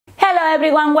Hello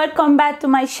everyone, welcome back to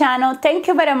my channel. Thank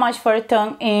you very much for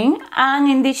tuning in. And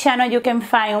in this channel you can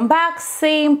find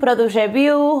unboxing, product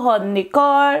review, home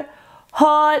decor,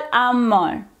 haul and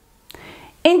more.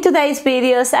 In today's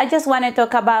videos I just want to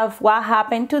talk about what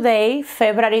happened today,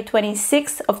 February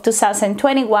 26th of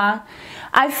 2021.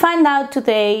 I found out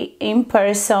today in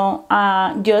person,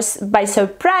 just by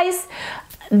surprise,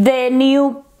 the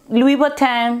new Louis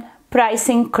Vuitton price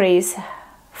increase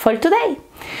for today.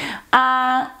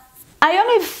 I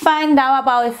only find out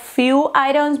about a few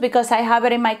items because I have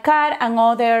it in my cart, and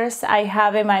others I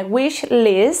have in my wish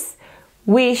list,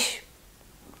 which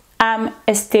I'm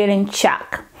still in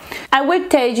shock. I will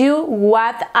tell you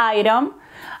what item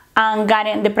and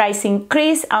getting the price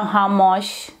increase and how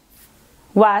much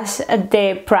was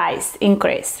the price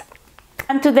increase.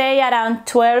 And today around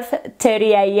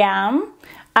 12:30 a.m.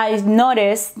 I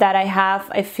noticed that I have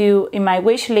a few in my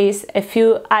wish list, a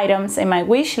few items in my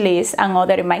wish list and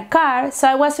other in my cart. So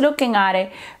I was looking at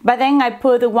it, but then I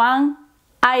put one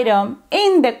item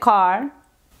in the cart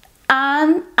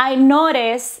and I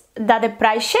noticed that the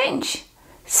price changed.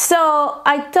 So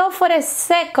I thought for a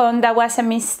second that was a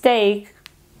mistake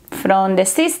from the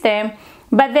system,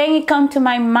 but then it came to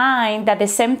my mind that the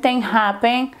same thing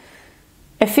happened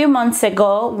a few months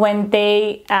ago when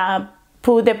they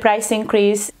put the price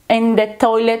increase in the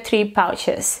toiletry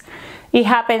pouches. It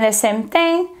happened the same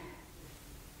thing,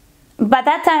 but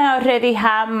that time I already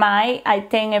had my, I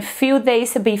think a few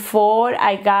days before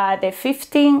I got the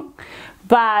 15,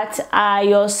 but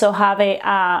I also have it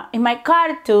in my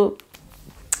cart too,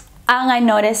 and I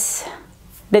noticed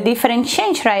the different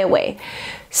change right away.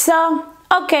 So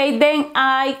okay, then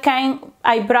I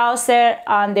browse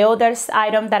on the other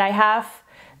item that I have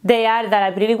there that I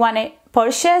really want to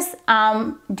purchase.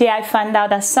 Yeah, I found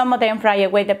out that some of them right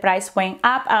away the price went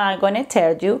up, and I'm gonna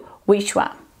tell you which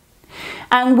one.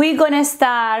 And we're gonna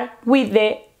start with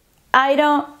the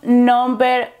item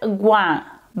number 1,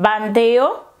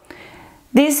 Bandeau.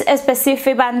 This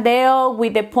specific Bandeau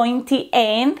with the pointy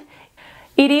end,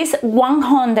 it is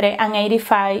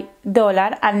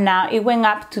 $185 and now it went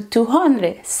up to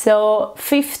 $200, so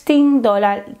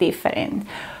 $15 different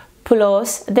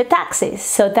plus the taxes.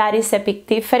 So that is a big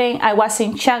difference. I was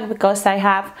in shock because I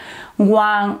have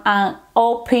one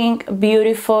all pink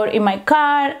beautiful in my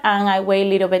car and I wait a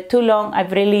little bit too long. I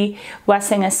really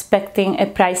wasn't expecting a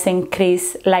price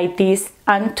increase like this.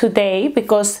 And today,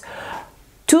 because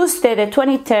Tuesday the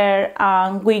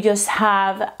 23rd, we just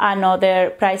have another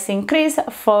price increase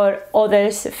for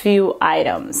others few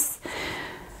items.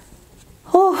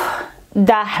 Whew,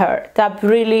 that hurt. That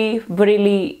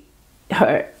really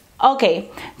hurt. Okay,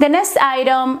 the next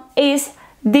item is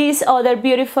this other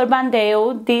beautiful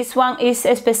Bandeau. This one is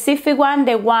a specific one,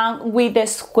 the one with the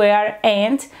square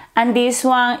end, and this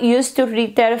one used to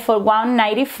retail for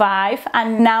 $195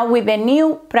 and now with the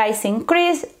new price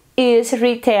increase is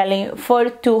retailing for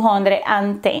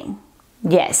 $210.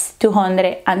 Yes,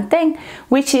 $210,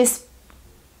 which is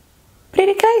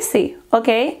pretty crazy.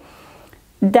 Okay,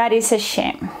 that is a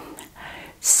shame.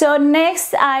 So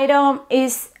next item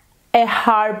is a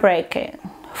heartbreaking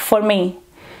for me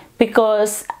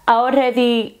because I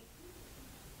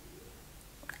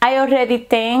already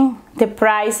think the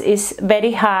price is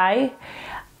very high,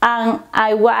 and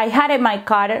I had it in my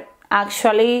cart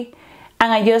actually,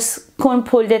 and I just couldn't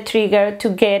pull the trigger to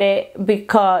get it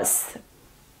because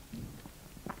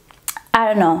I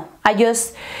don't know,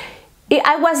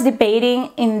 I was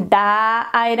debating in that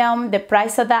item, the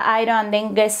price of that item, and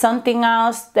then get something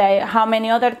else, how many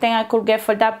other things I could get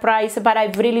for that price, but I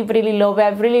really love it, I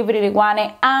really want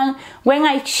it. And when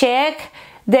I check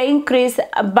the increase,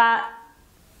 but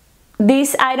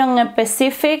this item in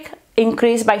specific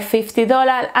increased by $50,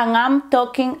 and I'm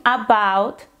talking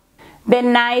about the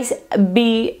nice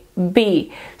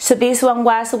BB. So this one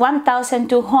was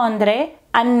 $1,200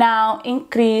 and now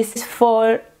increased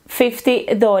for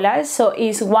 $50, so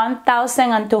it's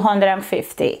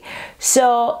 $1,250.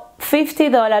 So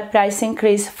 $50 price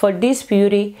increase for this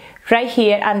beauty right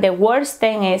here. And the worst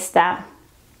thing is that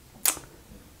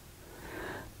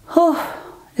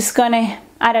it's gonna,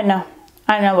 I don't know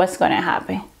what's gonna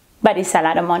happen, but it's a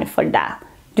lot of money for that.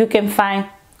 You can find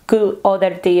good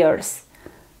other deals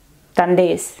than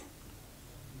this.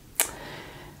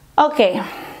 Okay,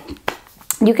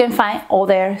 you can find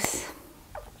others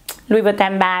Louis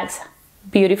Vuitton bags,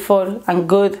 beautiful and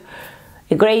good,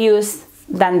 a great use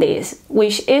than this,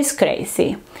 which is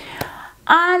crazy.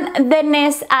 And the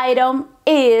next item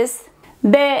is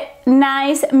the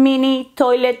nice Mini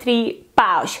Toiletry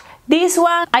Pouch. This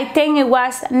one, I think it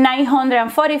was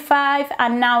 $945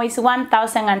 and now it's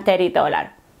 $1,030.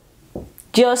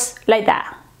 Just like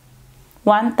that.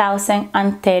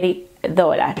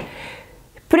 $1,030.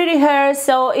 Pretty hair,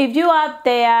 so if you out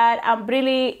there and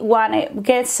really want to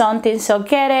get something, so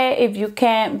get it if you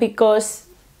can, because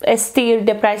still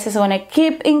the price is going to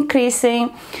keep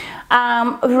increasing.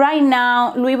 Right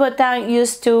now, Louis Vuitton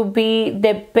used to be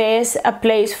the best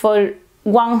place for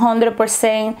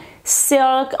 100%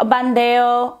 silk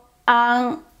Bandeau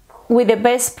and with the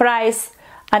best price,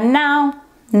 and now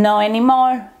no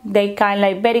anymore. They kind of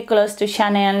like very close to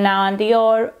Chanel now and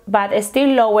Dior, but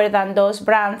still lower than those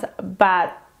brands.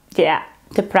 But yeah,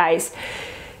 the price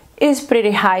is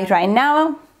pretty high right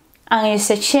now, and it's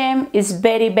a shame. It's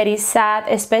very, very sad,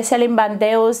 especially in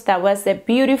Bandeaus. That was the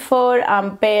beautiful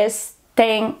and best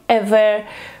thing ever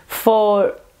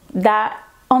for that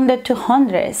under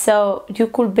 200. So you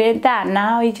could beat that.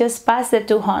 Now it just passed the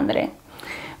 200.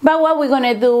 But what we're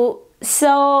gonna do,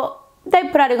 so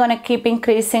they're probably gonna keep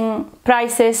increasing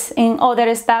prices in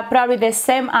other stuff, probably the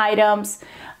same items,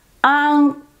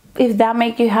 and if that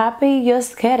makes you happy,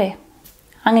 just get it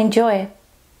and enjoy it.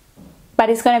 But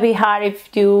it's gonna be hard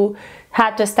if you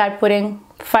had to start putting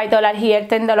 $5 here,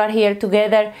 $10 here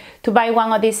together to buy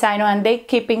one of these items, and they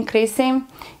keep increasing.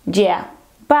 Yeah,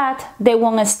 but they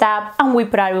won't stop, and we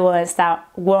probably won't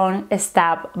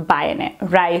stop buying it,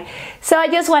 right? So I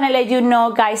just want to let you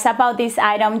know, guys, about this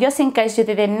item, just in case you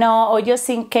didn't know, or just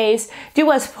in case you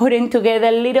was putting together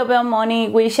a little bit of money,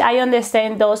 which I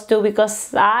understand those two,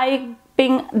 because I've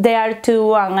been there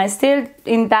too, and I'm still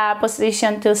in that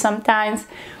position too sometimes.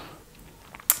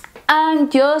 And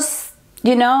just,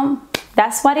 you know,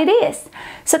 that's what it is.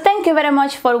 So thank you very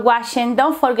much for watching.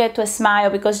 Don't forget to smile,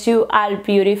 because you are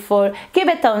beautiful. Give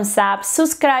a thumbs up,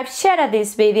 subscribe, share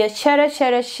this video, share,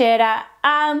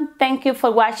 and thank you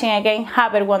for watching again.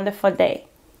 Have a wonderful day.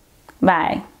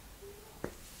 Bye.